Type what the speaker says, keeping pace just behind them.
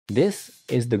This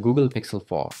is the Google Pixel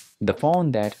 4, the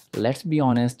phone that, let's be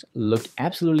honest, looked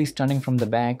absolutely stunning from the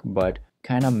back but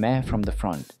kinda meh from the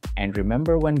front. And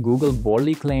remember when Google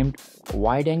boldly claimed,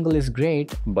 wide angle is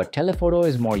great but telephoto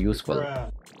is more useful?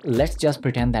 Let's just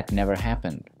pretend that never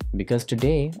happened, because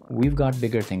today we've got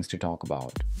bigger things to talk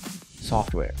about.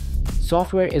 Software.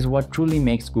 Software is what truly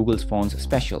makes Google's phones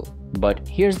special. But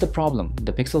here's the problem,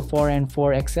 the Pixel 4 and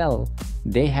 4 XL,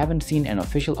 they haven't seen an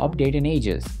official update in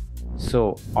ages.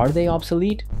 So, are they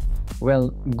obsolete? Well,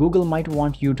 Google might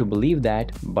want you to believe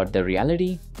that, but the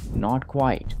reality? Not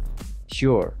quite.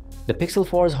 Sure, the Pixel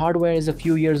 4's hardware is a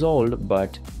few years old,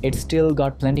 but it's still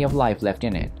got plenty of life left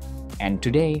in it. And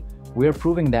today, we're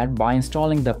proving that by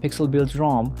installing the PixelBuilds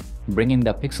ROM, bringing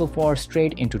the Pixel 4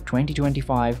 straight into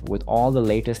 2025 with all the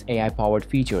latest AI-powered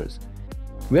features.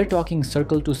 We're talking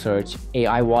circle to search,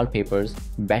 AI wallpapers,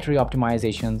 battery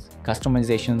optimizations,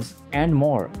 customizations, and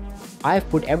more. I've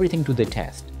put everything to the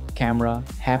test: camera,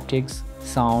 haptics,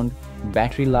 sound,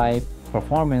 battery life,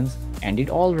 performance, and it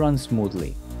all runs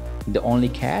smoothly. The only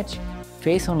catch?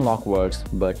 Face unlock works,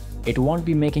 but it won't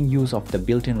be making use of the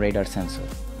built-in radar sensor.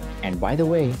 And by the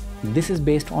way, this is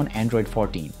based on Android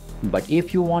 14. But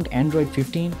if you want Android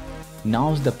 15,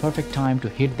 now's the perfect time to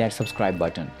hit that subscribe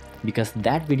button, because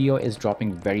that video is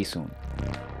dropping very soon.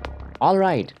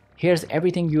 Alright, here's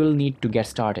everything you'll need to get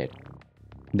started.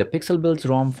 The PixelBuilds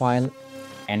ROM file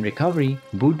and recovery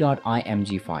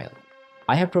boot.img file.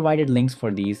 I have provided links for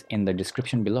these in the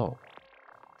description below.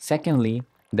 Secondly,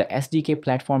 the SDK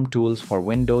Platform Tools for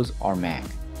Windows or Mac.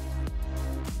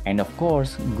 And of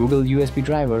course, Google USB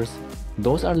drivers,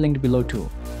 those are linked below too.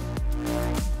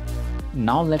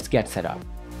 Now let's get set up.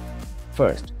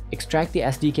 First, extract the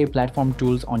SDK Platform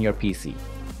Tools on your PC.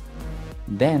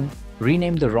 Then,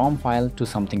 rename the ROM file to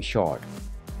something short,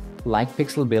 like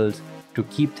PixelBuilds, to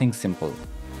keep things simple.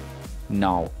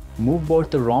 Now, move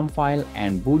both the ROM file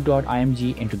and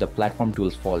boot.img into the Platform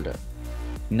Tools folder.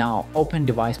 Now, open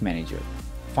Device Manager.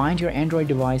 Find your Android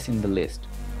device in the list.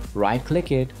 Right-click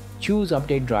it, choose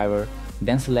Update Driver,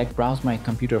 then select Browse My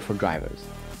Computer for drivers.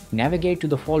 Navigate to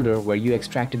the folder where you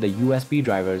extracted the USB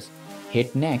drivers,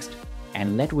 hit Next,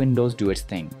 and let Windows do its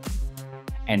thing.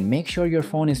 And make sure your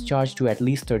phone is charged to at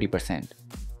least 30%.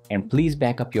 And please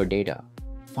back up your data.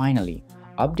 Finally,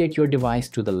 update your device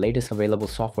to the latest available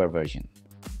software version.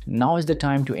 Now is the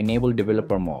time to enable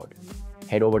developer mode.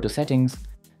 Head over to Settings,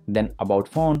 then About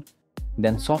Phone,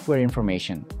 then Software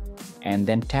Information, and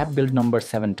then tap build number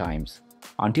 7 times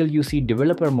until you see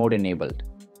developer mode enabled.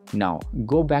 Now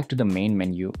go back to the main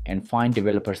menu and find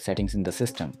developer settings in the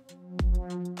system.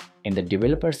 In the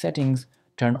developer settings,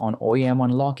 turn on OEM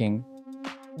unlocking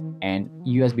and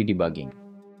USB debugging.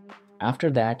 After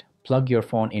that, plug your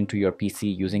phone into your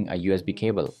PC using a USB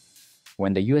cable.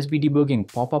 When the USB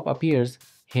debugging pop-up appears,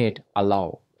 hit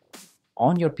Allow.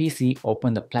 On your PC,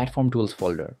 open the Platform Tools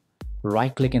folder.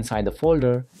 Right-click inside the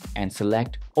folder and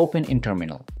select Open in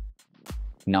Terminal.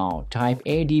 Now type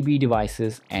ADB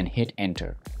devices and hit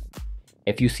Enter.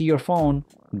 If you see your phone,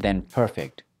 then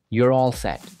perfect, you're all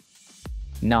set.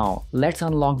 Now let's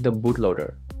unlock the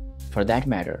bootloader. For that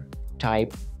matter,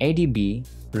 type ADB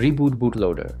reboot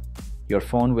bootloader. Your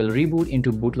phone will reboot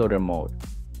into bootloader mode.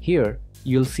 Here,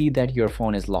 you'll see that your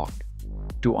phone is locked.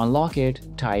 To unlock it,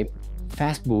 type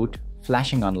fastboot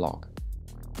flashing unlock.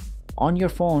 On your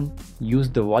phone, use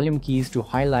the volume keys to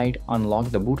highlight Unlock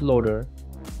the bootloader,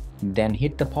 then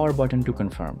hit the power button to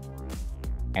confirm.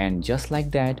 And just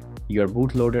like that, your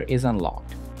bootloader is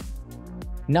unlocked.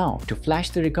 Now, to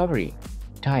flash the recovery,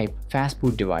 type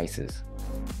fastboot devices.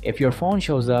 If your phone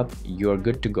shows up, you're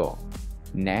good to go.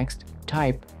 Next,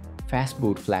 type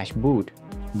fastboot flash boot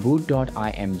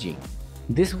boot.img.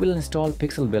 This will install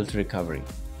PixelBuilds Recovery.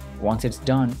 Once it's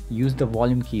done, use the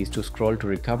volume keys to scroll to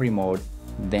recovery mode,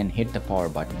 then hit the power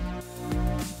button.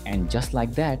 And just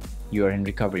like that, you're in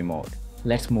recovery mode.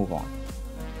 Let's move on.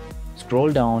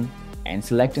 Scroll down and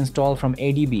select Install from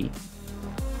ADB.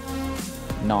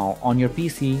 Now on your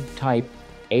PC, type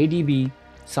ADB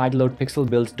sideload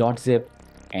pixelbuilds.zip,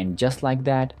 and just like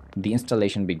that, the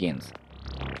installation begins.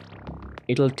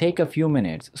 It'll take a few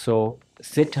minutes, so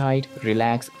sit tight,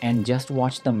 relax, and just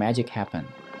watch the magic happen.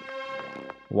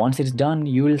 Once it's done,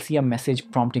 you will see a message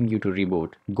prompting you to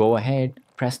reboot. Go ahead,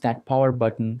 press that power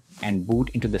button, and boot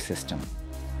into the system.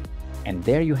 And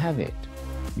there you have it,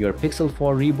 your Pixel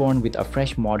 4 reborn with a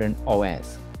fresh modern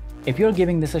OS. If you're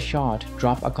giving this a shot,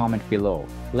 drop a comment below.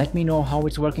 Let me know how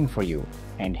it's working for you.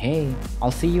 And hey,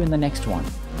 I'll see you in the next one.